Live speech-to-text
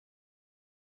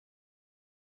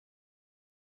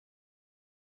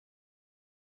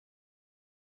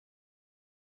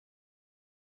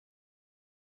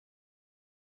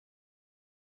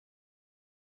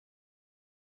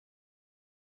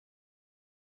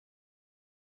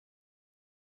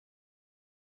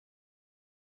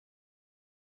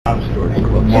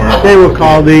Okay, we'll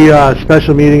call the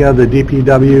special meeting of the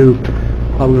DPW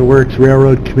Public Works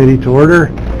Railroad Committee to order.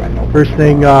 First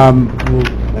thing,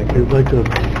 we'd like to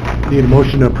need a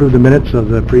motion to approve the minutes of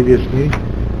the previous meeting.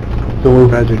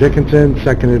 Supervisor Dickinson,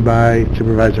 seconded by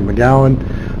Supervisor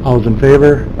McGowan. All those in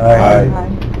favor? Aye.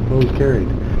 Opposed, carried.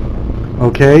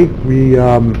 Okay, we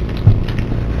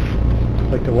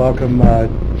like to welcome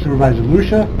Supervisor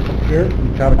Lucia here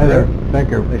from Town of Hi there. Corinth.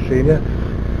 Thank you. Nice seeing you.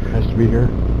 Nice to be here.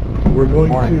 We're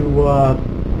going to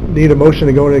need a motion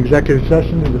to go into executive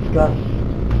session and discuss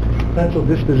potential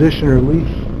disposition or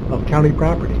lease of county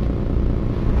property.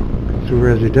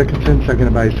 Supervisor Dickinson,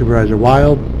 seconded by Supervisor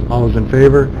Wild. All those in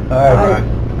favor? Aye.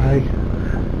 Aye.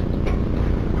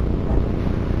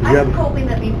 I was hoping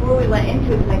that before we went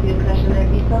into executive session, there'd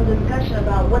be some discussion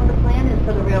about what the plan is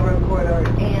for the railroad corridor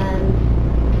and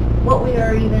what we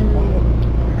are even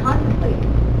contemplating.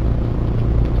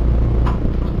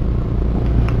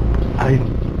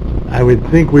 I would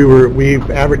think we've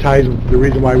advertised the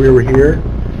reason why we were here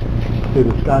to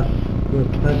discuss the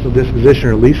potential disposition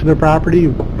or lease of the property.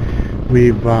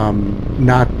 We've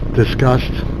not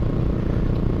discussed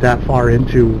that far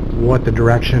into what the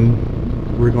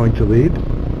direction we're going to lead.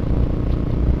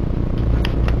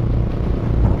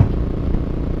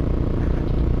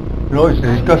 We can always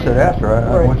discuss it after.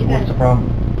 What's the problem?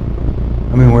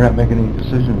 I mean, we're not making any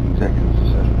decision in executive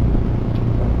session.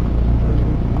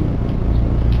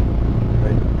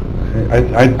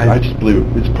 I just believe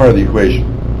it's part of the equation.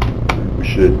 We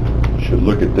should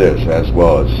look at this as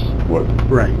well as what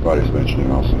everybody's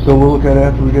mentioning also. So we'll look at it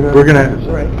after we get out.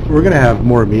 We're gonna have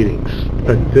more meetings,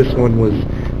 but this one was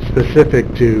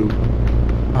specific to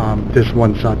this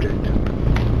one subject.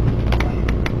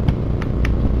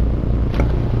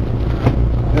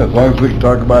 Yeah, as long as we can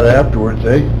talk about it afterwards,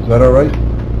 eh? Is that all right?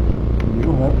 You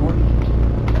don't afterwards?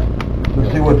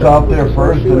 Let's see what's out there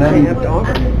first, and then... I'm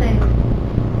just saying,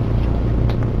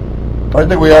 I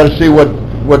think we ought to see what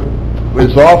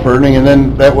is offered, and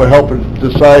then that would help us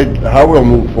decide how we'll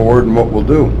move forward and what we'll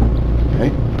do.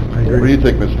 Okay? I agree. What do you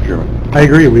think, Mr. Chairman? I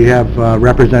agree. We have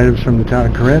representatives from the town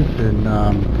of Corinth and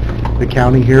the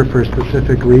county here for a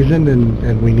specific reason,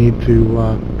 and we need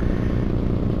to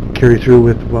carry through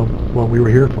with what we were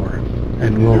here for.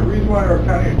 And Is there a reason why our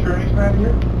county attorney's not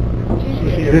here?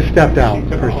 She just stepped out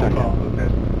for a second. Okay.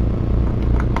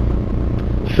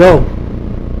 So,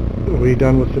 are we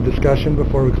done with the discussion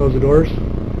before we close the doors?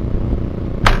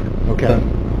 Okay.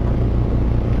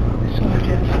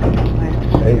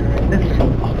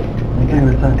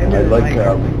 I'd like to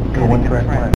go one track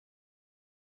plan.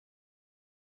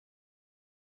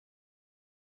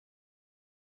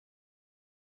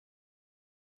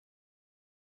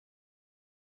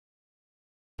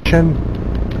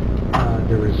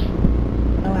 There was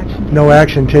no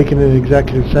action taken in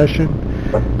executive session.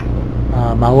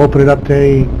 I'll open it up to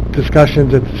any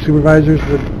discussions at the supervisors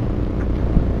with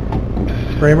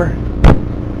Mrs. Framer.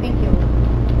 thank you.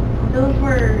 Those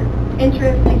were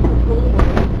interesting proposals.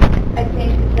 I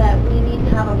think that we need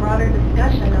to have a broader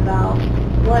discussion about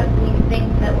what we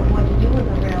think that we're going to do with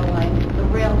the rail line, the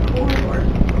rail corridor.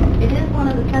 It is one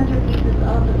of the centerpieces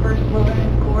of the first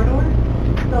wilderness corridor.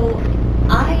 So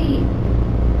I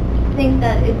think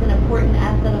that it's an important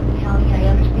asset of the county. I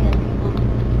understand people's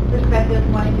perspectives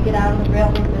wanting to get out of the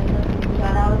railroad business, we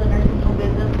got out of the nursing home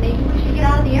business, maybe we should get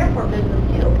out of the airport business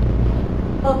too.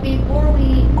 But before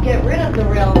we get rid of the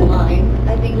rail line,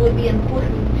 I think it would be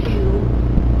important to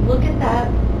look at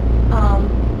that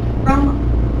from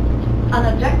an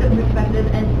objective perspective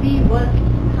and see what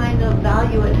kind of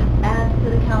value it adds to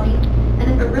the county.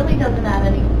 And if it really doesn't add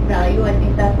any value, I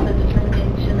think that's the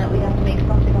determination that we have to make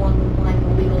something along those lines.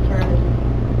 The legal term is,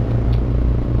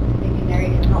 maybe Mary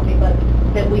can help me, but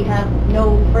that we have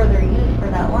no further use for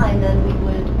that line, then we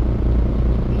would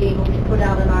be able to put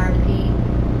out an RFP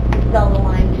to sell the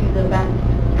line to the best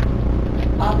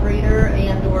operator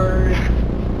and or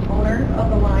owner of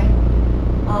the line.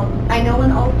 I know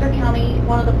in Ulster County,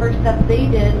 one of the first steps they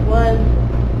did was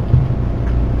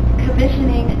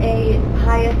commissioning a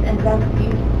highest and best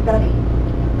use study.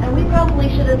 And we probably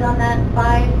should have done that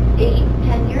 5, 8,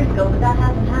 10 years ago, but that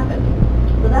hasn't happened.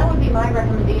 So that would be my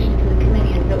recommendation to the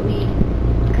committee, is that we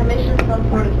commission some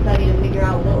sort of study to figure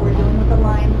out what we're doing with the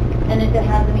line and if it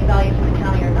has any value to the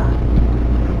county or not.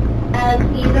 As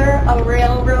either a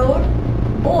railroad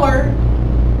or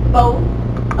both,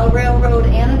 a railroad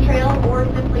and a trail, or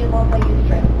simply a multi-use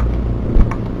trail.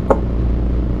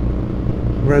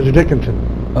 Supervisor Dickinson.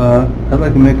 I'd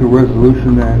like to make a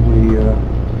resolution that we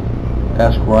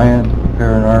ask Ryan to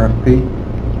prepare an RFP.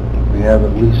 We have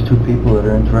at least 2 people that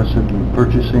are interested in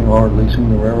purchasing or leasing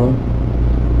the railroad.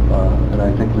 And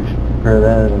I think we should prepare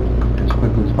that at a as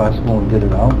quickly as possible and get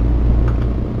it out.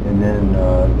 And then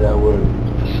that would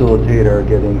facilitate our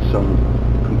getting some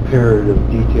comparative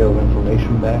detailed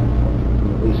information back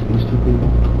from at least these two people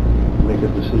to make a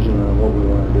decision on what we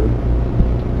want to do.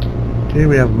 Okay,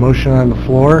 we have a motion on the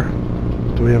floor.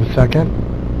 Do we have a second?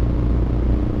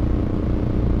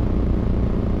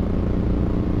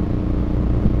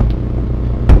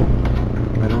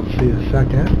 I don't see a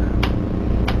second.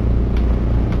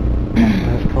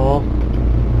 Last call.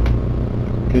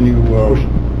 Can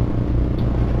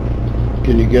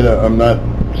you get a, I'm not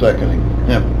seconding,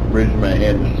 I'm raising my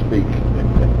hand to speak.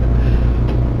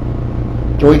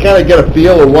 Can we kind of get a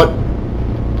feel of what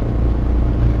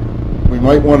we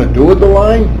might want to do with the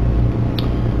line?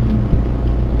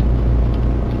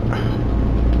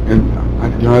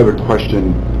 And I have a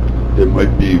question that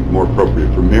might be more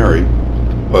appropriate for Mary,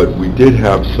 but we did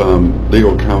have some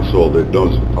legal counsel that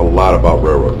knows a lot about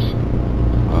railroads.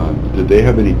 Did they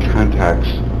have any contacts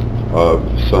of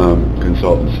some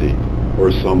consultancy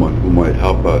or someone who might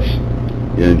help us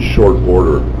in short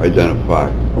order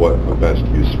identify what the best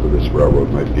use for this railroad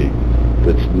might be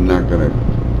that's not going to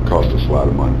cost us a lot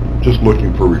of money? Just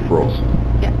looking for referrals.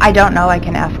 Yeah, I don't know. I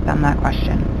can ask them that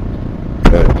question.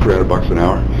 At $300 an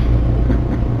hour?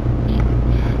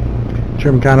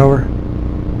 Chairman Conover?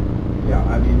 Yeah,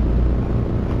 I mean,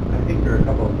 I think there are a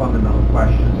couple of fundamental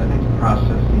questions. I think the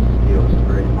process needs to deal with some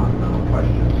very fundamental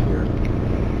questions here.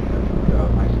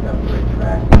 My steps are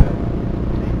tracked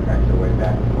their way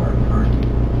back to our attorney.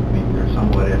 I mean, there's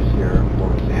some what ifs here.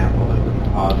 For example, if the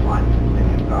Hawes line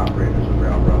continues to operate as a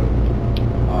railroad,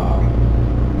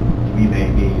 we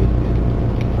may be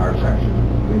in our section,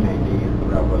 we may be in the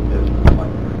railroad business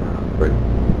like we're now. Right.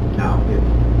 Now,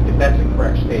 if that's a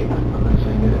correct statement, I'm not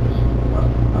saying it is.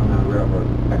 I'm not a railroad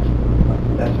expert, but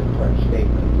if that's a correct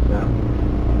statement, then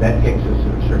that takes us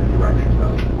in a certain direction,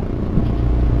 doesn't it?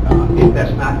 If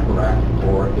that's not correct,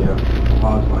 or if the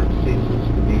Hawes line ceases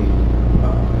to be,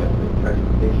 as the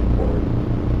transportation board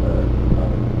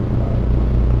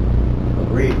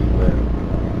agrees with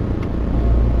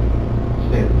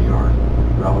state of the art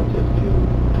relative to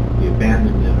the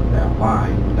abandonment of that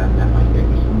line, then that might take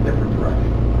us in a different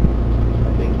direction.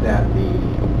 I think that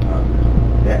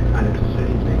that kind of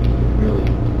decision making really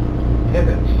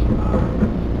pivots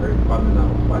very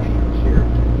fundamental questions here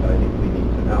that I think we need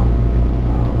to know.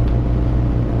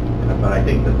 But I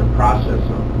think that the process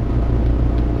of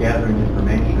gathering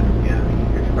information and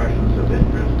expressions of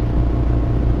interest,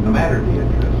 no matter the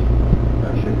interest,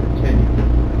 should continue.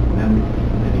 And then we can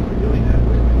continue for doing that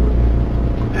with.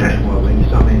 Well,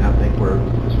 some may not think we're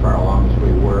as far along as we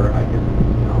were. I'm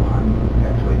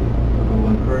actually a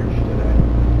little encouraged today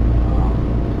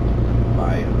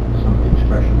by some of the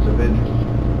expressions of interest.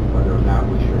 Whether or not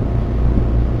we should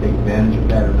take advantage of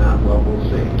that or not, well, we'll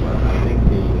see. But I think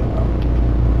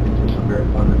there's some very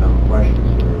fundamental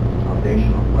questions here,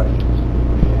 foundational questions that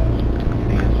we have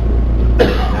to answer.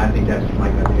 And I think that's,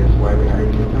 Mike, I think that's why we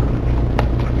hired you.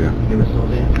 Yeah. Give us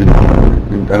those answers.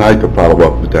 And I'd like to follow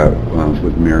up with that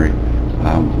with Mary.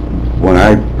 When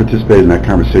I participated in that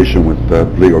conversation with the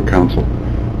legal counsel,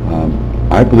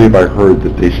 I believe I heard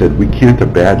that they said we can't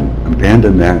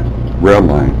abandon that rail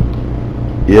line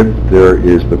if there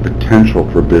is the potential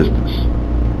for business.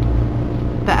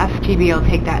 The FTB will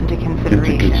take that into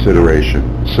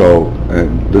consideration. So,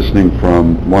 listening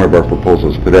from one of our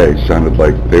proposals today, sounded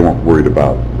like they weren't worried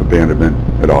about abandonment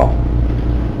at all.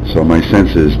 So my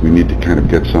sense is we need to kind of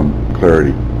get some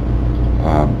clarity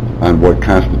on what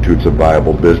constitutes a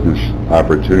viable business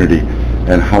opportunity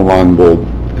and how long will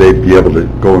they be able to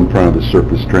go in front of the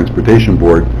Surface Transportation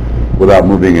Board without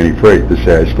moving any freight to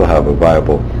say I still have a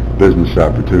viable business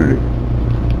opportunity.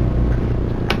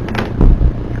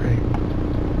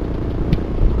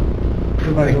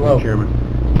 Thank you, Chairman.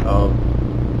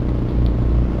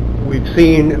 We've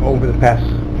seen over the past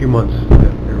few months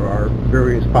that there are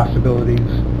various possibilities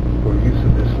for use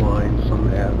of this line. Some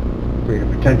have greater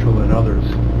potential than others.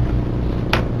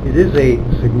 It is a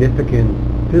significant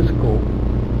physical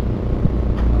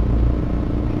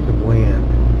piece of land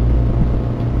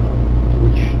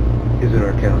which is in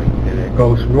our county, and it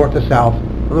goes from north to south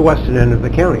on the western end of the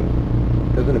county.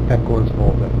 It doesn't affect Glens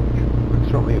Falls that much, but it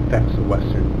certainly affects the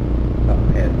western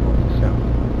and north to south.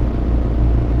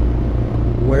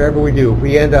 Whatever we do, if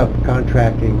we end up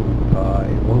contracting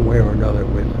in one way or another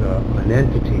with an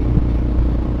entity,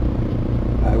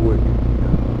 I would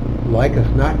like us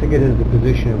not to get into the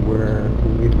position where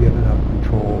we've given up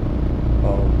control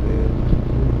of the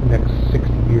next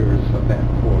 60 years of that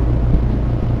corridor.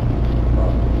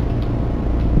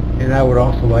 And I would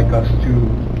also like us to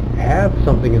have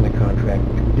something in the contract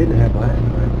which we didn't have last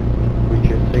time,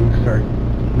 which if things start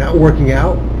not working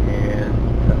out, and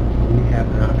we have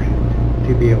an option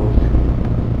to be able to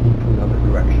move to another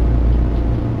direction.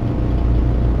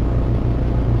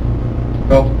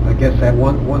 Well, I guess that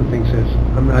one thing says,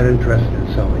 I'm not interested in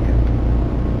selling it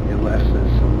unless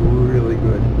there's some really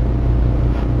good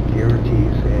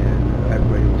guarantees, and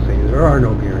everybody will say there are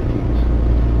no guarantees.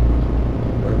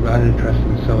 But I'm not interested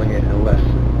in selling it unless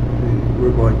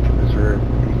we're going to preserve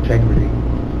the integrity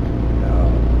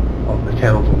of the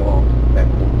towns along that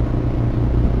border.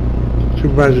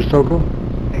 Supervisor Sokol?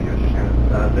 Thank you, Mr.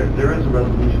 Chairman. There is a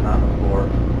resolution on the floor,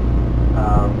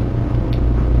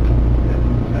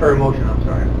 or a motion, I'm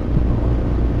sorry.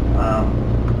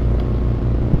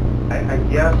 I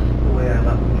guess the way I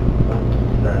left the proposal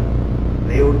is that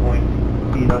they were going to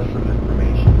feed us some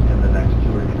information in the next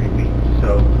 2 or 3 weeks.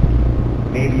 So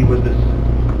maybe with this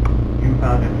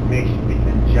newfound information, we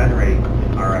can generate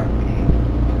an RFP,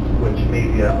 which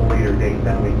maybe at a later date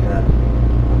then we can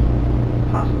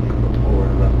possibly put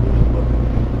forward a resolution. But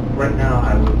right now,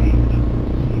 I would be interested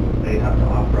to see what they have to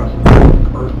offer us in the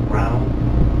first round.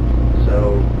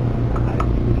 So I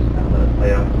think we just kind of let it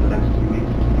play out for the next 2 weeks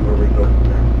and see where we go from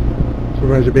there.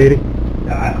 Supervisor Beatty?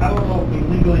 Yeah, I don't know if we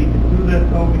legally can do that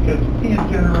though, because you can't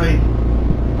generate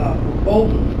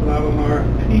proposals without an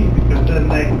RFP, because then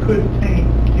they could taint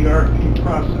the RFP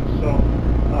process. So,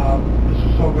 Mr.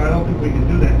 Sokol, I don't think we can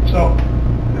do that. So,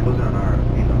 It wasn't an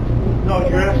RFP though. no,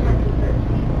 you're asking.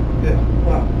 Yeah,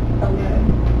 well,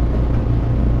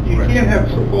 you can't have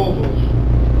proposals,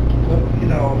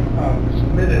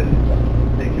 submitted.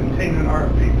 They contain an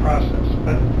RFP process.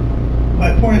 But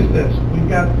my point is this: we've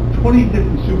got 20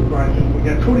 different supervisors. We've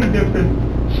got 20 different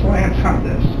slants on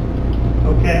this.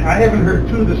 Okay, I haven't heard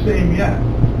 2 of the same yet.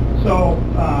 So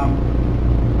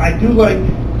I do like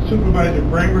Supervisor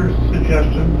Bringer's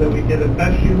suggestion that we get a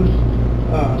best use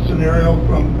scenario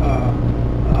from.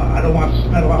 I don't want to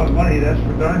spend a lot of money, that's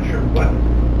for darn sure, but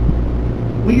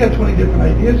we got 20 different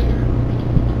ideas here.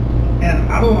 And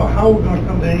I don't know how we're going to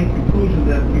come to any conclusion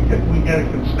that we get a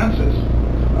consensus.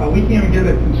 We can't even get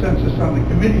a consensus on the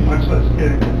committee, much less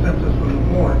get a consensus from the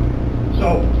board.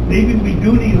 So maybe we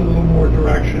do need a little more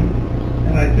direction,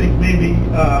 and I think maybe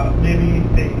a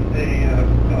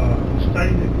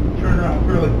study that can turn around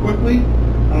fairly quickly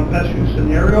on a best use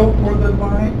scenario for the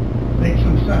line makes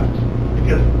some sense.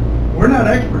 Because we're not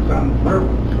experts on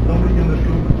railroads. Nobody in this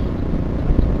room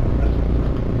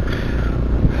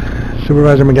is.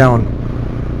 Supervisor McGowan?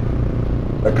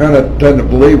 I kind of tend to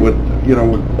believe with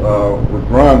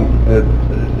Ron, it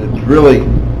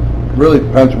really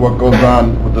depends what goes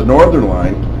on with the northern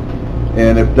line.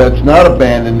 And if that's not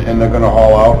abandoned and they're going to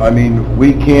haul out, I mean,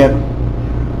 we can't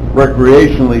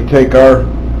recreationally take our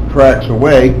tracks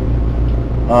away.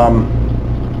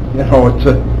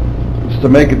 It's to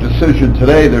make a decision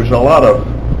today. There's a lot of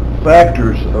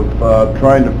factors of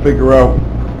trying to figure out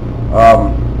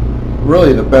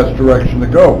really the best direction to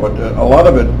go, but a lot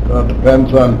of it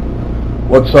depends on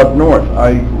what's up north.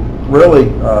 I really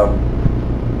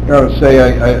got to say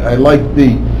I like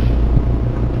the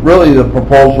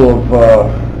proposal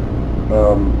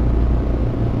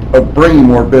of bringing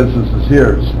more businesses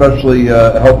here, especially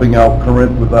helping out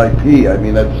Corinth with IP. I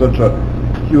mean, that's such a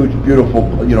huge, beautiful,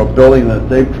 building that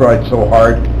they've tried so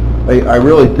hard. I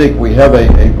really think we have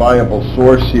a viable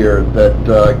source here that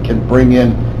can bring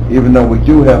in, even though we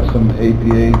do have some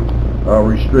APA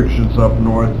restrictions up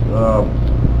north.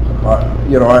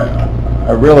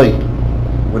 I really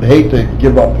would hate to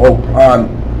give up hope on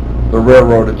the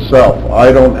railroad itself.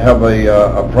 I don't have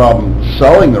a problem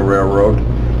selling the railroad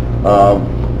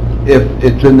if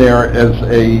it's in there as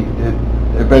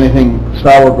if anything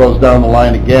sour goes down the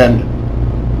line again,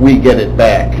 we get it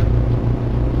back.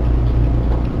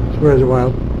 Supervisor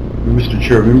Wild? Mr.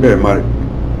 Chair, maybe I might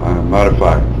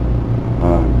modify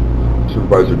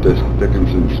Supervisor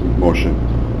Dickinson's motion,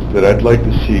 that I'd like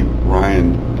to see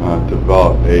Ryan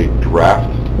develop a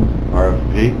draft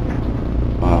RFP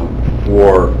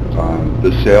for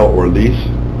the sale or lease,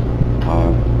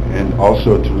 and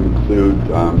also to include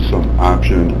some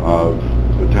option of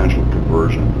potential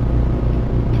conversion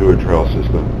to a trail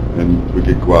system. And we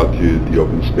could go out to the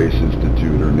Open Space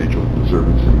Institute or Nature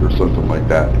Conservancy or something like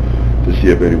that to see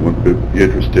if anyone would be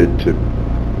interested to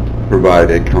provide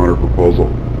a counter proposal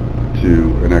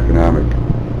to an economic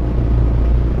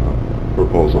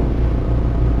proposal.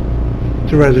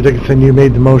 Supervisor Dickinson, you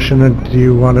made the motion. Do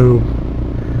you want to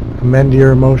amend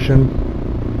your motion?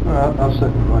 I'll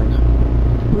second mine.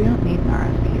 We don't need an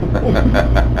RFP.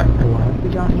 We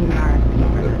don't need an RFP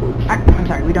for this. I'm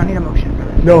sorry, we don't need a motion for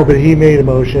this. No, but he made a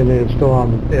motion and it's still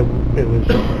on, it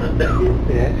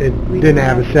didn't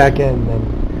have a second,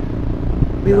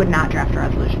 and We would not draft a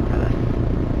resolution for this.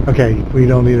 Okay, we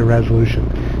don't need a resolution.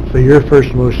 So your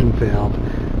first motion failed.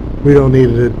 We don't need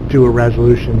to do a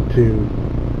resolution to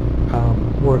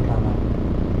work on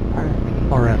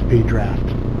a RFP draft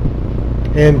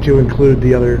and to include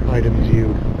the other items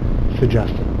you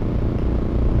suggested.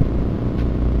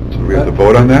 So we have to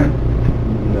vote on that?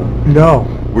 No. No,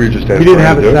 We just you asked didn't Brian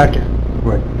have to do a it? second.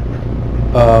 Right.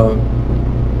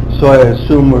 So I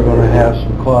assume we're gonna have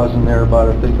some clause in there about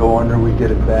if they go under, we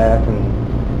get it back, and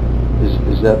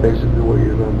is that basically what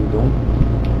you're gonna be doing?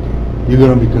 You're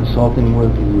gonna be consulting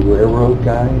with the railroad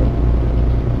guy?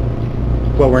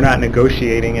 Well, we're not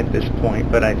negotiating at this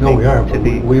point, but I think No, we are, to but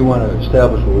the... we wanna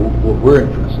establish what we're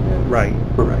interested in. Right,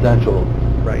 For right. potential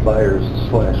Right. buyers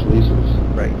 / leases.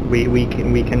 Right. We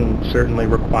can certainly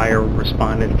require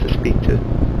respondents to speak to...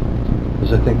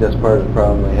 Because I think that's part of the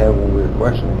problem they have when we were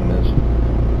questioning them is,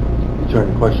 you turn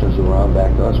the questions around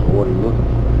back to us, well, what are you looking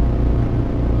for?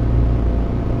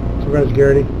 Supervisor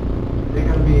Garrity? They're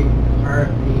gonna be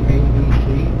RFP A, B,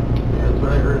 C, that's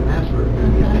what I heard, and that's where it's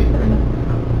gonna be,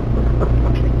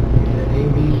 A,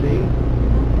 B, C,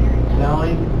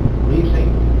 selling, leasing,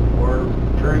 or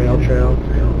turning Rail into trail.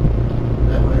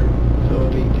 That way, so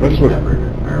it'd be That's two what- separate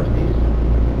RFPs,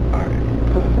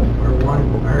 or one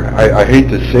RFP. I hate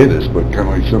to say this, but kind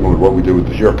of like similar to what we did with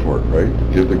the airport, right?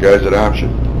 Give the guys an option.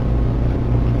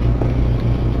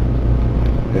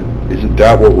 And isn't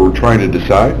that what we're trying to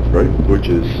decide, right? Which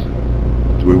is,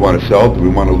 do we want to sell, do we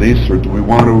want to lease, or do we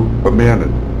want to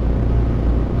abandon?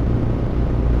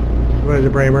 Supervisor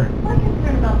Bramer? My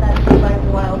concern about that,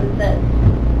 Supervisor Wild, is that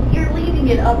you're leaving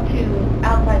it up to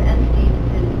outside entities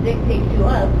to dictate to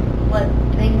us what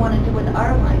they want to do with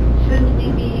our lines. Shouldn't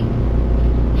we be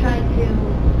trying to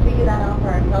figure that out for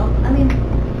ourselves? I mean,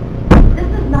 this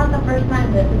is not the first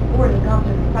time that this board has gone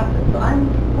through this process, so I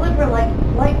would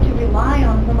like to rely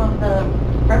on some of the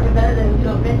representatives who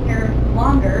have been here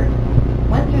longer,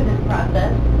 went through this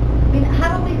process. I mean,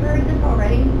 haven't we heard this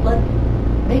already? Let's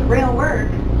make rail work.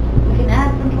 We can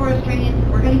add some tourist trains.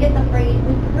 We're going to get the freight.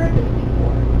 We've heard this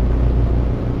before.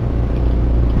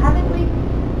 Haven't we?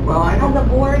 Well, I don't... As a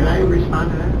board? Can I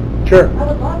respond to that? Sure. I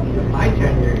would love you to. My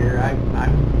tenure here,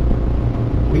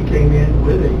 we came in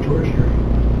with a tourist train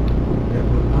that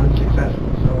was unsuccessful,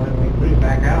 so when we put it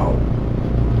back out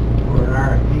for an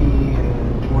RFP in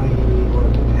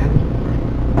 2010?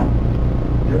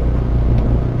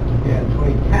 Yeah,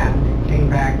 2010, it came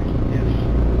back as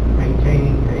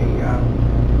maintaining a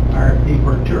RFP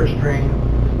for a tourist train,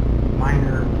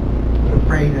 minor, with a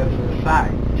freight as a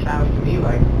side. It sounds to me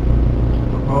like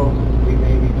proposals we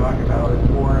may be talking about is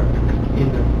more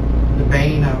in the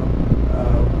vein of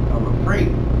a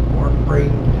freight, more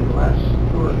freight and less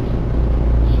tourists.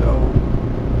 So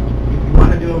if you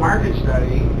want to do a market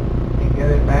study and get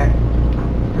it back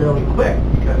fairly quick,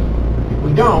 because if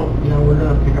we don't, we're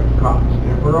going to pick up the cost.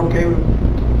 And if we're okay with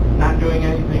not doing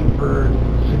anything for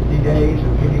 60 days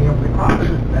and picking up the cost,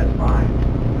 that's fine.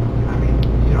 I mean,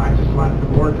 I just want the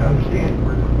board to understand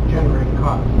we're generating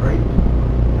costs, right?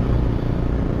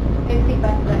 Can you speak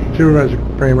back to that? Supervisor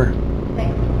Bramer?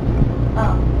 Thanks.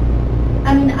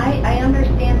 I mean, I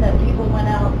understand that people went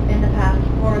out in the past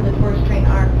for the tourist train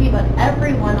RFP, but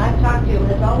everyone I've talked to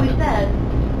has always said,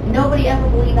 nobody ever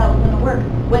believed that was going to work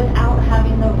without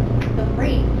having the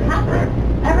freight happen.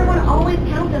 Everyone always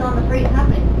counted on the freight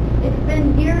happening. It's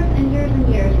been years and years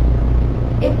and years.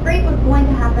 If freight was going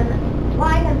to happen,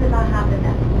 why has it not happened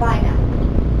by now?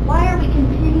 Why are we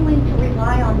continuing to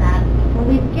rely on that when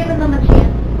we've given them a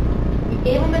chance? We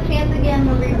gave them a chance again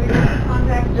when we renewed the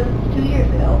contract just 2 years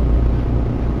ago.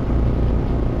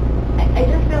 I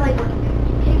just feel like we're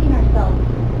kicking ourselves,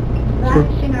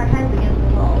 bashing our heads against the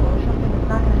wall or something that's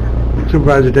not going to happen.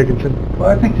 Supervisor Dickinson? Well,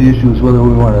 I think the issue is whether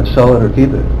we want to sell it or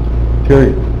keep it,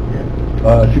 period.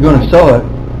 If you're going to sell it,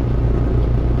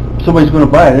 somebody's going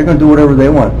to buy it, they're going to do whatever they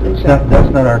want to do. That's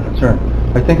not our concern.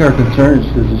 I think our concern is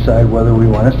to decide whether we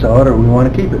want to sell it or we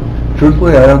want to keep it.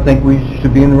 Truthfully, I don't think we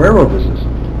should be in the railroad business.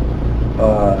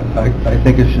 I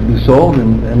think it should be sold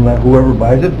and let whoever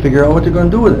buys it figure out what they're going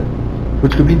to do with it,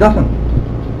 which could be nothing.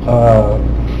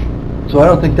 So I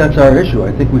don't think that's our issue.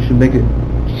 I think we should make it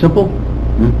simple,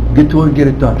 get to it, get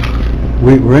it done.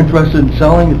 We're interested in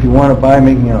selling. If you want to buy,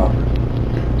 making an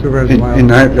offer. Supervisor Wild?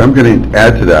 And I'm going to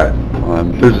add to that.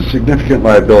 There's a significant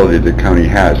liability the county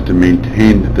has to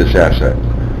maintain this asset.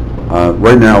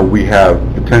 Right now, we have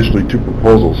potentially 2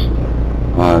 proposals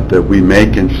that we may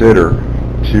consider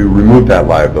to remove that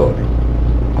liability.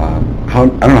 I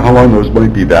don't know how long those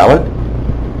might be valid,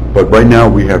 but right now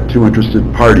we have 2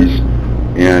 interested parties,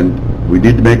 and we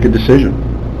need to make a decision.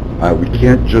 We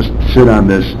can't just sit on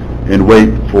this and wait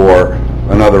for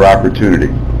another opportunity.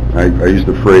 I use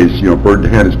the phrase, bird in the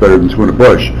hand is better than two in the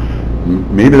bush.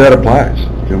 Maybe that applies,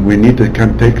 and we need to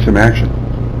kind of take some action.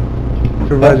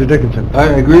 Supervisor Dickinson. I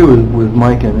agree with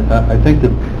Mike, and I think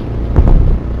that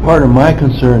part of my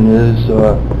concern is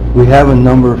we have a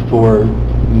number for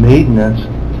maintenance.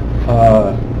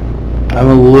 I'm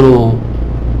a little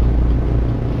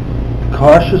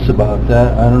cautious about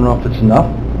that. I don't know if it's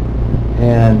enough.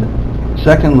 And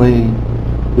secondly,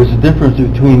 there's a difference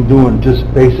between doing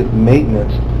just basic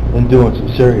maintenance and doing some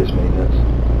serious maintenance.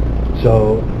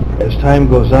 So as time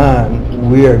goes on,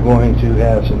 we are going to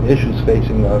have some issues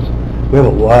facing us. We have a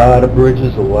lot of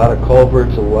bridges, a lot of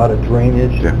culverts, a lot of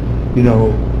drainage. Yeah.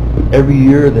 Every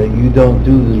year that you don't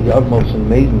do the utmost in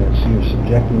maintenance, you're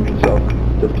subjecting yourself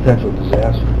to potential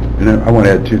disaster. And I want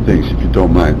to add two things, if you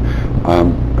don't mind.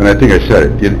 And I think I said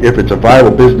it. If it's a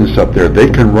viable business up there, they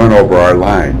can run over our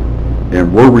line,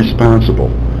 and we're responsible.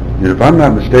 And if I'm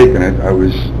not mistaken, I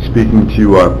was speaking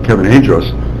to Kevin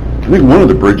Andros. I think one of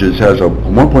the bridges has a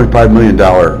 $1.5 million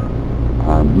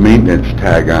maintenance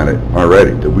tag on it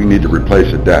already, that we need to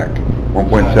replace a deck.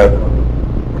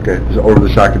 1.7. Okay, it's over the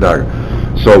Sacodaga.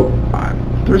 So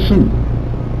there's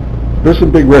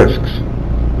some big risks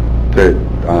that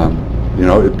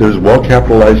if there's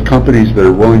well-capitalized companies that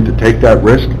are willing to take that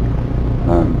risk,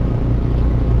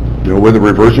 with a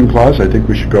reversion clause, I think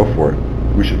we should go for it.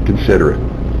 We should consider it.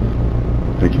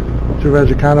 Thank you.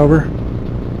 Supervisor Conover.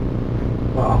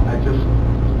 Well, in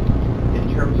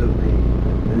terms of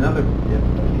another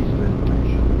piece of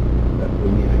information that we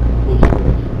need a conclusive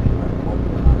answer to, I hope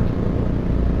that our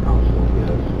council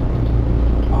is,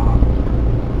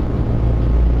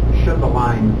 should the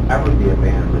line ever be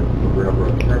abandoned for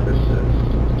railroad purposes,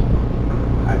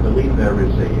 I believe there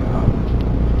is a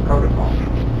protocol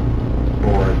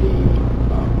for the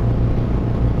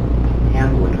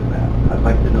handling of that. I'd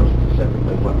like to know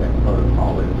specifically what that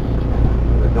protocol is.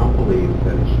 I don't believe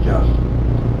that it's just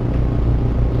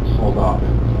sold off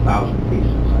in 1,000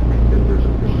 pieces. I think that there's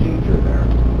a procedure there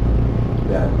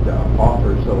that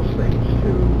offers those things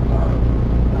to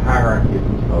the hierarchy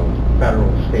of federal,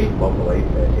 state, local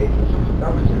agencies and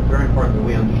governments. It's very important that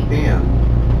we understand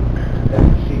that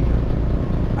procedure.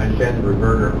 I understand the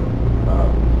reverter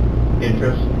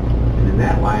interest, and in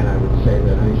that line I would say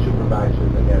that any supervisor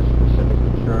that has specific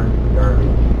concerns regarding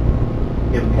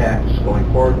impacts going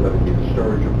forward, whether it be the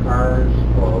storage of cars,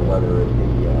 or whether it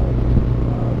be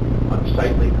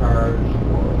unsightly cars,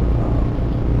 or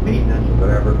maintenance, or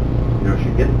whatever,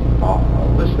 should get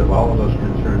a list of all of those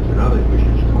concerns and others. We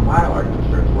should compile our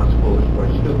concerns. Once foolish,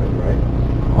 twice stupid, right?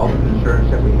 All the concerns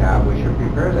that we have, we should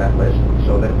prepare that list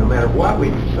so that no matter what we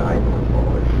decide going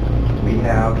forward, we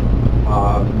have,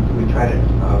 we try to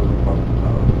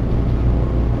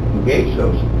engage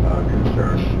those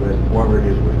concerns with whoever it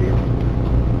is we're dealing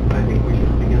with. I think we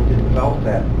should begin to develop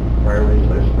that priority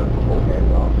list of, okay,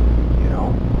 well,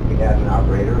 we had an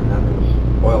operator and then there was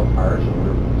oil cars,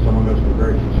 and someone was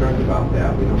very concerned about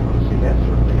that. We don't want to see that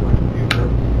sort of thing in the future.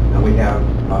 And we have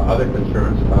other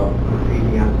concerns about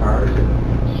graffiti on cars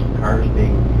and cars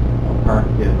being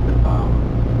parked in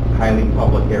highly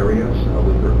public areas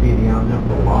with graffiti on them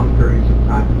for long periods of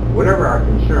time. Whatever our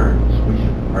concerns, we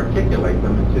should articulate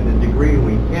them, and to the degree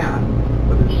we can,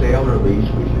 whether sale or lease,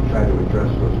 we should try to address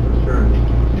those concerns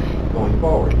going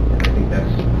forward. And I think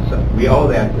we owe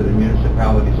that to the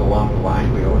municipalities along the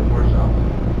line. We owe it to ourselves.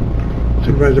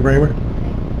 Supervisor Bramer.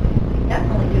 We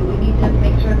definitely do. We need to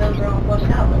make sure those are all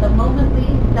flushed out. But the moment we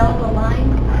sell the line,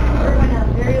 we're going to have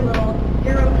zero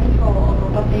control over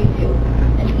what they do.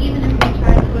 And even if we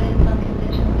try to put in some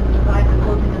conditions and provide the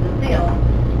closing of the sale,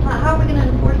 how are we going to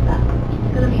enforce that?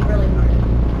 It's going to be really hard.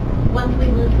 Once we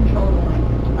lose control of the line,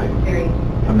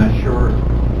 I'm not sure.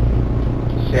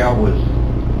 Sale was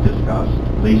discussed.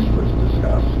 Lease was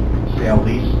discussed. Sale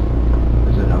lease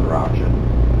is another option.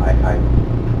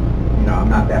 I'm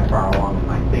not that far along in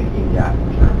my thinking yet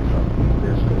in terms of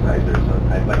this, because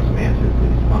I'd like some answers to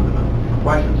these fundamental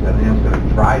questions, because I think it's going to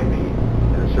drive me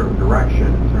in a certain direction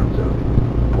in terms of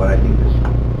what I think is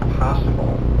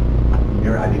possible.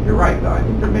 I think you're right, though. I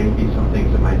think there may be some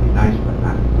things that might be nice, but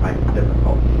might be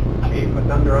difficult to achieve. But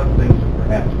then there are other things that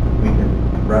perhaps we can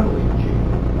readily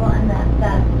achieve. well, and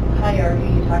that hierarchy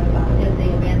you talked about, if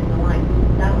they abandon the line,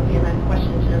 that would be a nice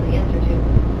question to know the answer to.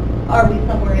 Are we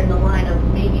somewhere in the line of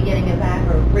maybe getting it back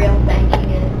or rail banking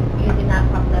it, using that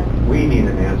process? We need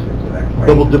an answer to that question.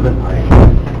 Double dipping.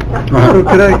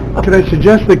 So could I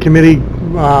suggest the committee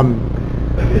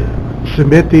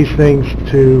submit these things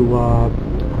to,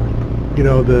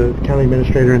 the county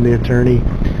administrator and the attorney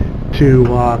to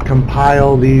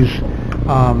compile these,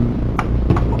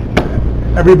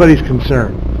 everybody's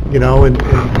concern, and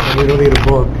we don't need a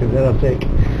book, because that'll take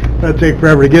that'll take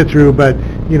forever to get through, but,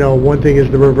 you know, one thing is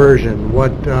the reversion,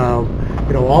 what,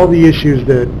 you know, all the issues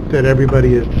that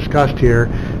everybody has discussed here,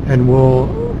 and we'll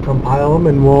compile them,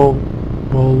 and we'll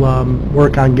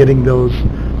work on getting those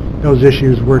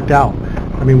issues worked out.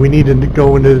 I mean, we need to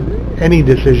go into any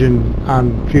decision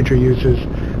on future uses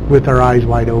with our eyes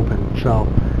wide open, so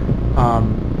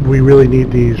we really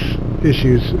need these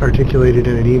issues articulated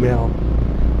in an email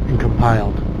and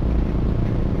compiled.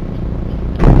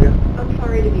 Yeah. I'm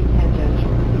sorry to be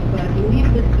tangential, but I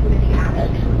believe this committee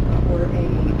asked for a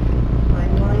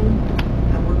timeline,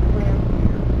 a work plan,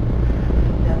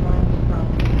 deadlines from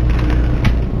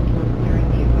we're clearing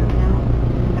the equipment out.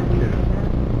 Have we done that?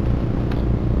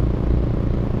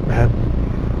 Matt?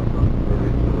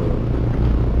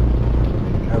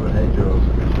 Kevin Edgeos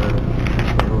said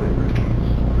earlier,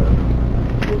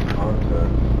 those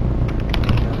contacts,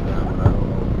 and I don't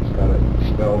know if he's got it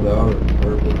spelled out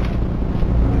or verbal.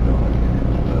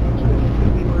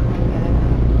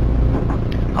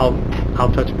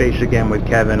 I'll touch base again with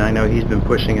Kevin. I know he's been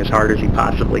pushing as hard as he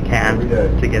possibly can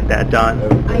to get that done.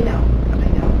 I know.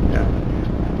 Yeah.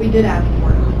 We did ask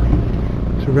for it.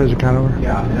 Supervisor Conover?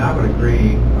 Yeah, and I would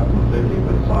agree completely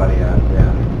with Claudia and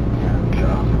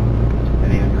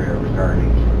Andrea regarding,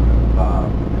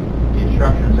 the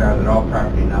instructions are that all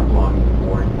property not belonging to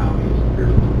Warren County is clear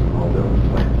to all buildings,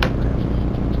 lands, and branches.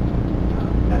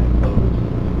 That includes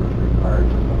required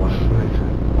for the one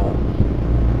homes.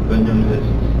 Good news is,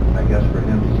 I guess for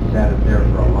him, he's had it there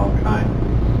for a long time.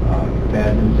 The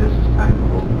bad news is it's time to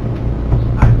move. It's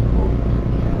time to move.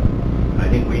 And I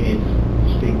think we need to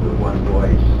speak with one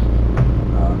voice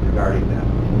regarding that. It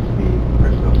needs to be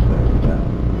crystal clear that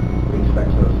we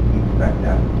expect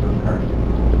that those cars to be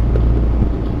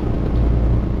moved.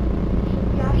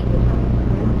 Josh, the time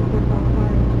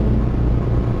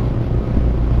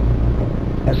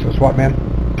That's just what, ma'am?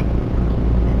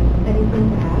 anything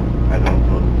to add? I don't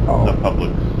know, Oh. the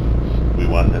public, we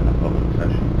want that in a public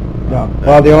session. No.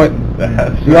 Well, the only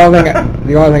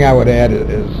thing I would add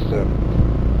is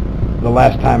the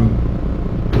last time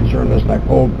concerned this, and I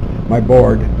told my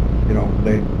board, you know,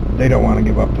 they don't want to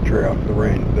give up the trail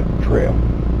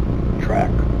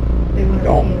track. They want to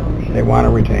Don't. retain ownership. They want to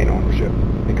retain ownership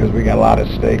because we got a lot at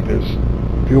stake. There's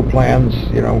fuel plans,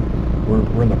 you know,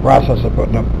 we're in the process of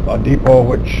putting up a depot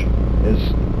which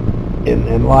is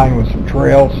in line with some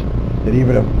trails that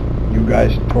even if you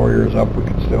guys tore yours up, we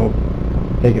could still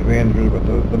take advantage of it.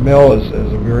 But the mill is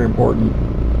a very important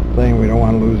thing. We don't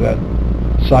want to lose that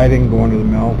siding going to the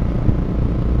mill.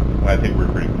 I think we're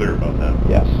pretty clear about that.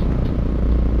 Yes.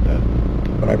 that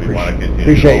But I we wanna continue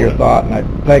appreciate to your hold it. thought, and I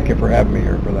thank you for having me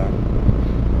here for that.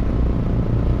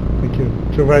 Thank you.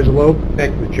 Supervisor Loeb?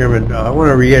 Thank you, Mr. Chairman. I want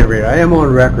to reiterate, I am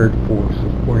on record for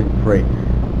supporting freight.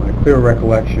 My clear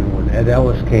recollection, when Ed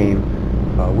Ellis came,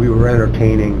 we were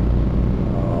entertaining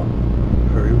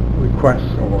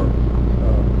requests or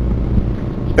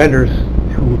vendors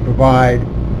who would provide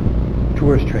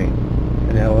tourist train.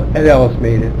 And Ed Ellis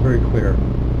made it very clear.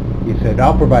 He said,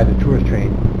 I'll provide the tourist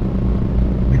train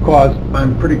because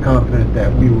I'm pretty confident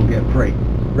that we will get freight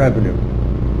revenue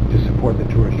to support the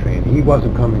tourist train. He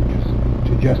wasn't coming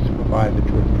just to provide the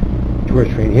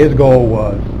tourist train. His goal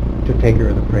was to take care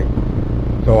of the freight.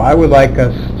 So I would like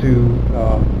us to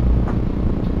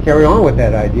carry on with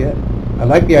that idea. I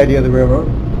like the idea of the railroad.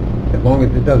 As long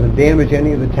as it doesn't damage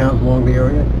any of the towns along the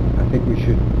area, I think we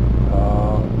should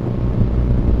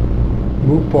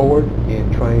move forward in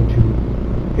trying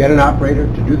to get an operator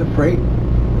to do the freight.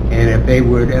 And if they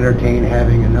would entertain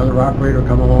having another operator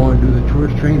come along and do the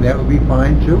tourist train, that would be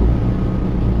fine too.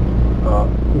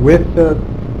 With the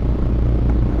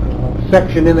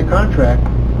section in the contract,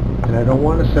 and I don't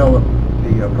want to sell the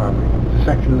property, the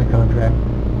section in the contract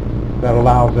that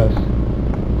allows us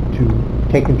to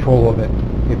take control of it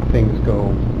if things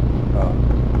go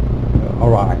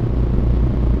awry.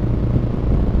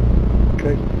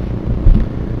 Okay.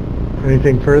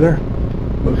 Anything further?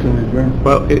 Motion adjourned.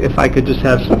 Well, if I could just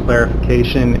have some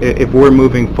clarification, if we're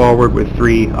moving forward with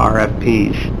 3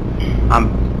 RFPs,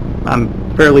 I'm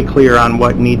fairly clear on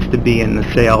what needs to be in the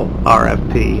sale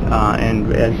RFP,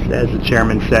 and as the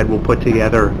chairman said, we'll put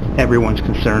together everyone's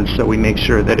concerns so we make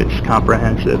sure that it's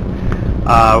comprehensive.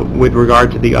 With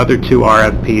regard to the other 2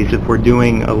 RFPs, if we're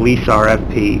doing a lease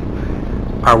RFP,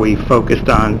 are we focused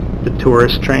on the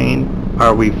tourist train?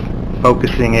 Are we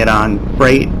focusing it on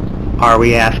freight? Are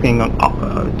we asking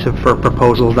for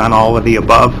proposals on all of the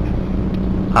above?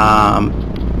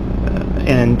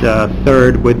 And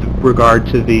third, with regard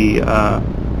to the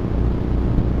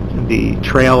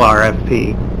trail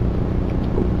RFP,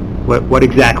 what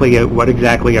exactly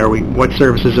are we? What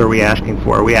services are we asking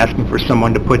for? Are we asking for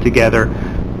someone to put together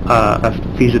a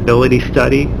feasibility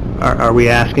study? Are we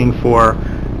asking for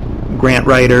grant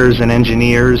writers and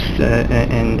engineers,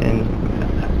 and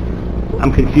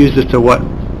I'm confused as to what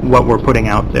we're putting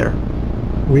out there.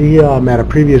 We, at a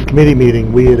previous committee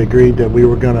meeting, we had agreed that we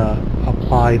were going to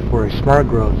apply for a smart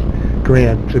growth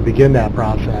grant to begin that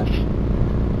process,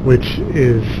 which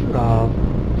is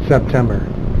September.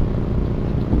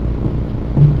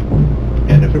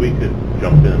 And if we could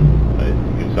jump in,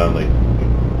 you sound like,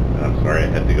 I'm sorry I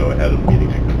had to go ahead of the meeting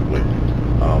because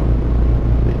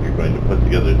if you're going to put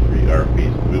together 3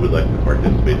 RFPs, we would like to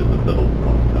participate in the middle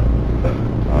one.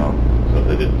 So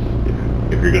that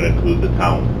if you're going to include the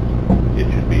town,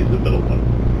 it should be the middle one.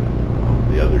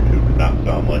 The other 2 do not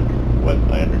sound like what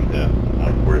I understand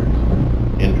we're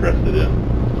interested in.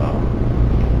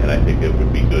 And I think it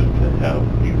would be good to have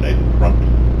a united front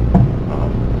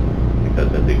because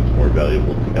I think it's more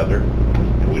valuable together.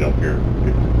 And we don't care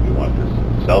if you want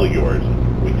to sell yours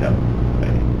and we have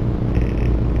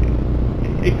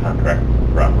a contract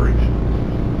for operation.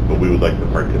 But we would like to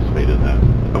participate in that.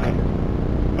 Okay.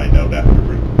 Find out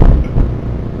afterwards.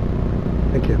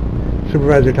 Thank you.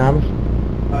 Supervisor Thomas?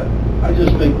 I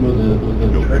just think with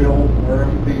the trail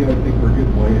RFP, I think we're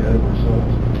getting way ahead of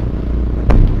ourselves.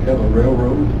 We have a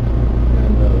railroad,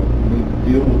 and we need to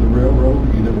deal with the railroad.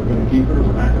 Either we're going to keep it or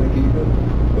we're not going to keep it.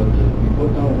 But to be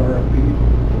put down an RFP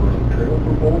for a trail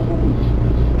proposal is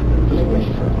just a waste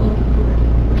of time.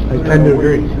 I tend to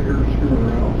agree.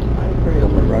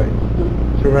 Right.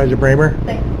 Supervisor Bramer?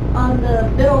 On the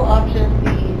middle option,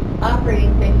 the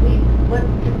operating thing, what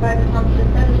Supervisor Thompson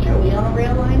just said is true. We own a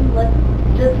rail line, let's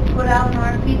just put out an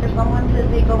RFP for someone to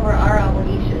take over our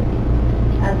obligation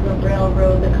as the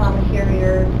railroad, the common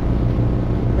carrier,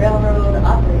 railroad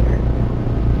operator.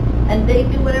 And they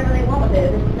do whatever they want with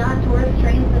it. If it's not tourist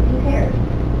trains, then who cares?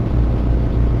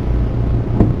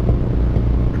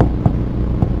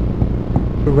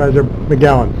 Supervisor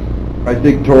McGowan? I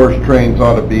think tourist trains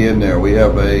ought to be in there. We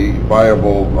have a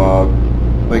viable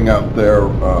thing out there,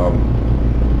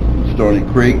 in Stony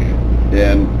Creek,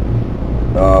 and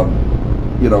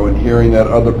and hearing that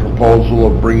other proposal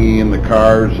of bringing in the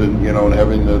cars and and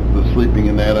having the sleeping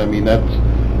in that. I mean, that's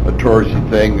a touristy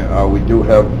thing. We do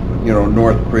have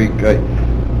North Creek.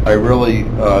 I really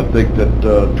think that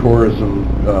tourism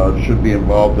should be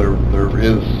involved. There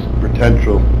is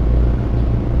potential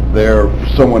there. If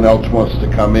someone else wants to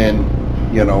come in,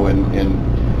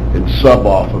 and sub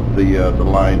off of the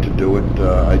line to do it,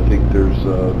 I think there's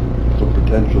some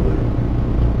potential there.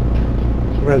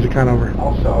 Supervisor Conover?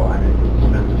 Also, I mean,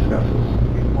 it's been discussed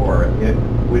before,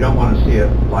 we don't want to see it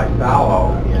like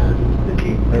fallow in the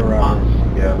deep months.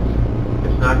 If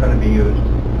it's not going to be used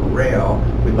for rail,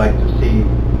 we'd like to see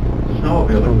the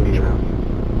snowmobile be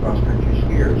cross-country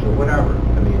skiers or whatever.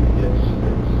 I mean,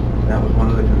 that was one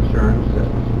of the concerns that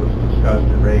was discussed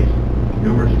and raised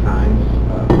numerous times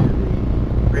in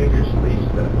the previous lease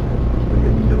that we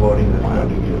could be devoting this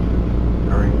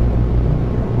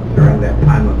during that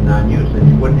time of non-use, and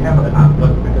you wouldn't have a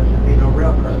conflict because there'd be no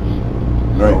rail cars.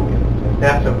 Right. So if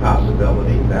that's a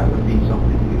possibility, that would be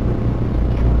something we would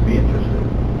be interested in,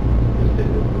 is to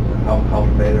help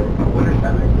cultivate a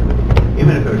wintertime activity,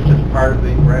 even if it was just part of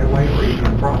the right-of-way or even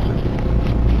a process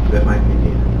that might be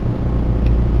needed.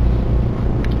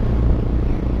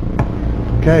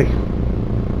 Okay.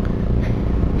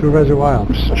 Supervisor Wild?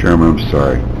 Mr. Chairman, I'm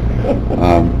sorry.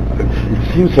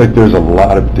 It seems like there's a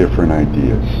lot of different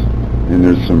ideas, and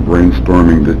there's some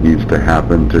brainstorming that needs to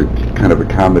happen to kind of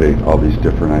accommodate all these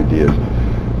different ideas.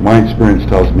 My experience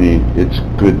tells me it's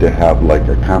good to have like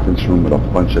a conference room with a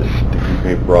bunch of sticky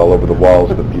paper all over the walls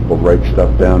that people write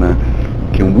stuff down on.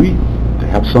 Can we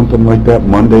have something like that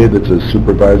Monday that's a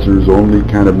supervisors only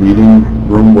kind of meeting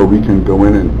room where we can go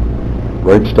in and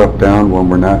write stuff down when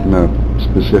we're not in a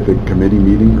specific committee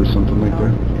meeting or something like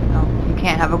that? No, you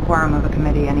can't have a quorum of a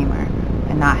committee anywhere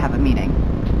and not have a meeting.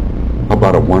 How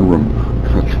about a one room?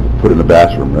 Put it in the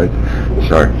bathroom, right?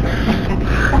 Sorry.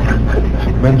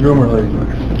 Men's room or ladies' room?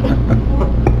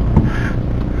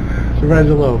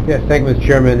 Supervisor Lowe? Yes, thank you, Mr.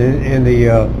 Chairman. In the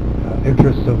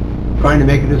interest of trying to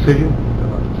make a decision,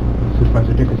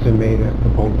 Supervisor Dickinson made a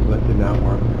proposal that did not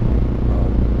work.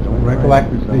 Don't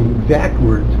recollect the exact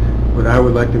words, but I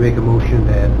would like to make a motion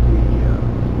that we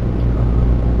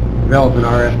develop an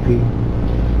RFP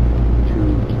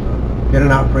to get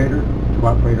an operator to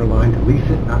operate a line, to lease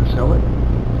it, not sell it.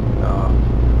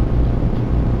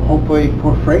 Hopefully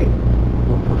for freight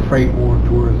or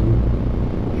tourism,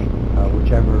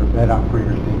 whichever that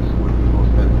operator thinks would be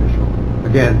most beneficial.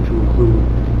 Again, to include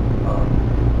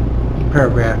a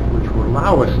paragraph which will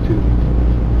allow us to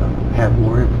have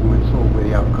more influence over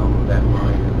the outcome of that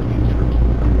line in the future.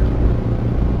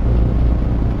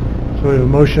 So we have a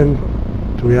motion,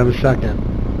 do we have a second?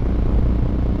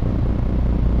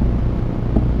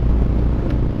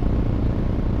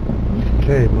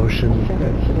 Okay, motion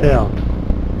failed.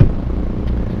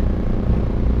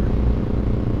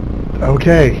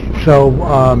 Okay, so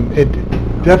it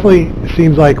definitely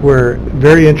seems like we're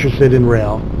very interested in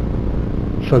rail.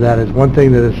 So that is one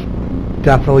thing that is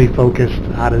definitely focused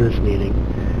out of this meeting.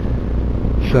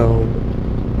 So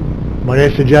might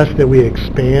I suggest that we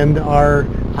expand our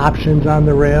options on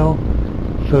the rail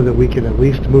so that we can at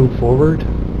least move forward?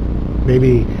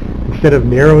 Maybe instead of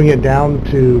narrowing it down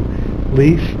to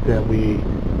lease, that we...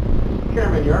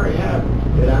 Chairman, you already have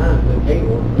it on the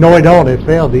table. No, I don't. It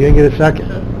failed. You didn't get a second.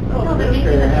 No, No, the but we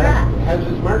administrator did has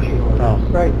his marching orders. Oh.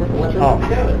 Right, that's what Oh.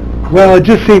 together. Well, it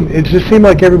just seemed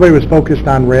like everybody was focused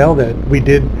on rail, that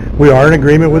we are in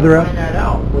agreement with the rail. Find that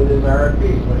out with his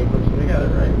RFPs when he puts them together,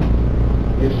 right?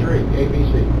 His three,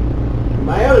 ABC.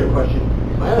 My other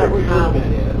comment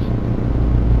is,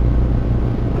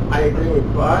 I agree with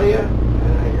Claudia,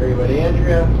 and I agree with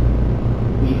Andrea.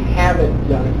 We haven't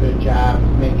done a good job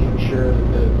making sure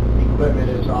that the equipment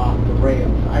is off the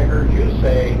rails. I heard you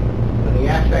say, when he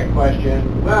asked that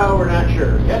question, well, we're not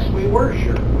sure. Yes, we were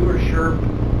sure. We were sure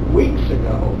weeks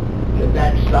ago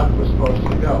that stuff was supposed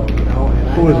to go, you know, and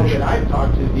I Who was know it? that I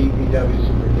talked to the DPW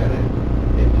superintendent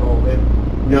and told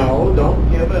him, no, don't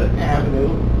give an avenue.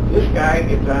 This guy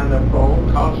gets on the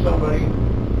phone, calls somebody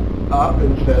up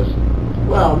and says,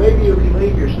 well, maybe you can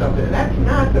leave your stuff there. That's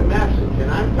not the message,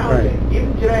 and I'm telling you,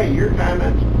 even today, your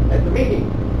comments at the meeting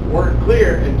weren't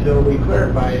clear until we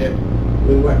clarified it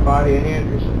with what Claudia and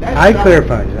Andrew said. That I stuff-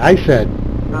 clarified it. I said,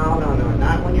 No,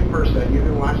 not when you first said, you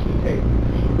can watch the tape.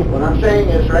 What I'm saying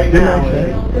is, right Didn't now, I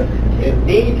say it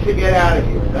needs to get out of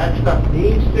here. That stuff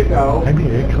needs to go. I made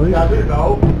it clear. If it doesn't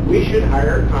go, we should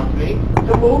hire a company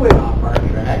to move it off our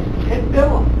tracks and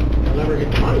bill them. They'll never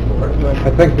get the money for it, but...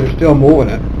 I think they're still moving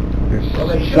it. Well,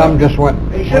 they should. Some just went...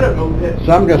 They should have moved it.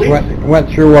 Some just weeks ago. went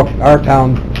through up our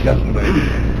town yesterday.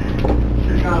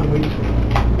 Should have gone weeks ago.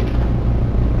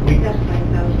 That's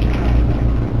fine, that was...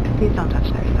 Please don't touch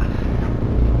their stuff.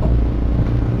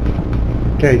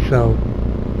 okay, so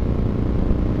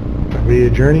are we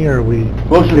adjourning or are we?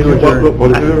 Motion to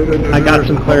adjourn. I got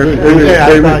some clarification. Okay,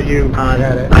 I thought you...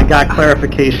 I got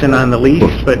clarification on the lease,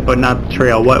 but not the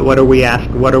trail. What are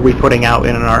we putting out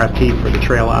in an RFP for the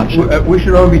trail option? We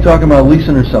should all be talking about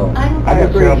leasing or selling. I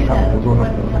agree.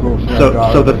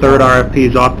 So the third RFP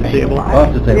is off the table?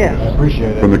 Off the table. Yeah.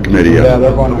 Appreciate it. From the committee, Yeah, yeah.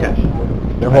 they're going,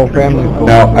 their whole family.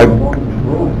 Now, I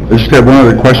just have one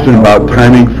other question about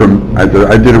timing from, I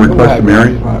did a request to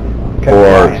Mary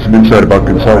for some insight about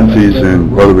consultancies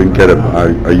and whether we can get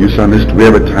a use on this. Do we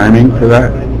have a timing for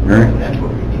that, Mary?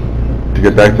 To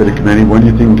get back to the committee? When do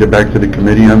you think we can get back to the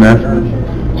committee on that?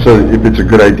 So if it's a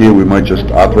good idea, we might just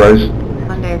authorize.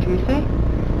 Monday or Tuesday?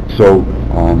 So,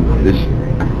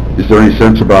 is there any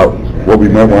sense about what we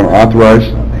might want to authorize?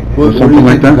 Or something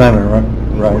like that?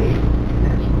 Right.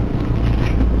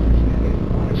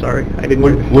 Sorry, I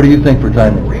didn't... What do you think for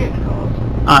timing?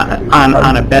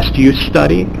 On a best use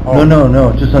study?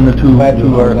 No, just on the two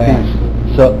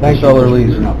RFPs. Sell or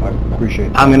lease. Appreciate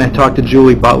it. I'm going to talk to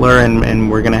Julie Butler, and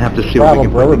we're going to have to see what we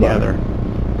can put together.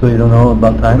 So you don't know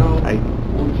about time? I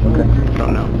Okay,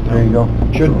 don't know. there you go.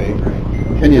 Should be.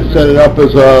 Can you set it up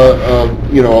as a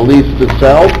lease to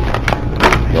sell?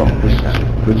 No,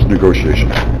 it's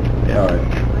negotiations. All right,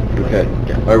 okay,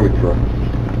 I withdraw.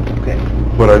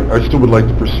 But I still would like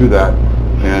to pursue that,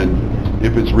 and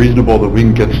if it's reasonable that we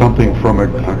can get something from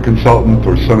a consultant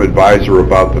or some advisor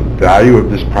about the value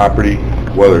of this property,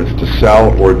 whether it's to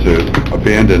sell or to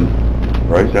abandon,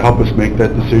 right, to help us make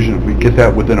that decision, if we get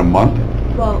that within a month,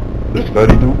 Well, the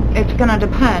study, no? it's gonna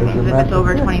depend, because if it's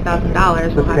over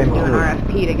 $20,000, we'll have to do an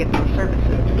RFP to get those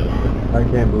services. I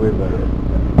can't believe that.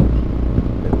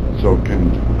 So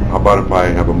how about if I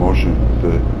have a motion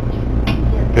to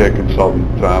pay a consultant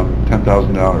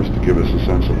 $10,000 to give us a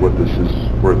sense of what this is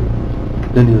worth?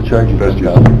 Then he'll charge you Best use.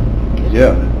 $10,000.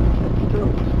 Yeah.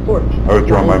 I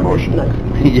withdraw my motion.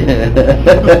 Yeah.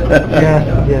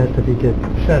 Yes, if you could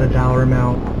set a dollar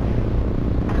amount.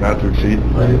 Not to exceed?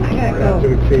 Not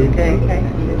to exceed. Okay,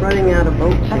 running out of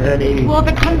votes here at 80. Well,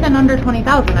 if it comes in under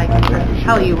 20,000, I can just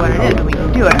tell you what it is, and we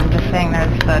can do it. I'm just saying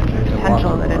there's the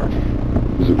potential that it's...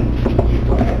 Is it,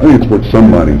 I think it's worth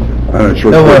some money. I'm not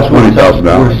sure No, it's worth worth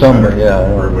 $20,000. somewhere,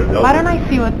 yeah. Why don't I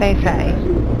see what they say,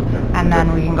 and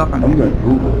then we can go from I'm there. going to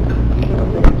Google it.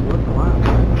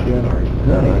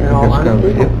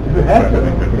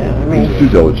 It's due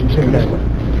diligence.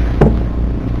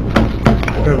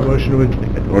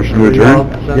 Motion Motion to adjourn?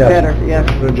 Better, yes.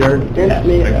 Adjourn. Against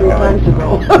me 3 times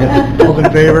ago. All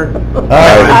in favor?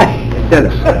 Aye.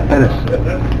 Dennis. That's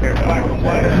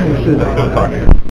fair.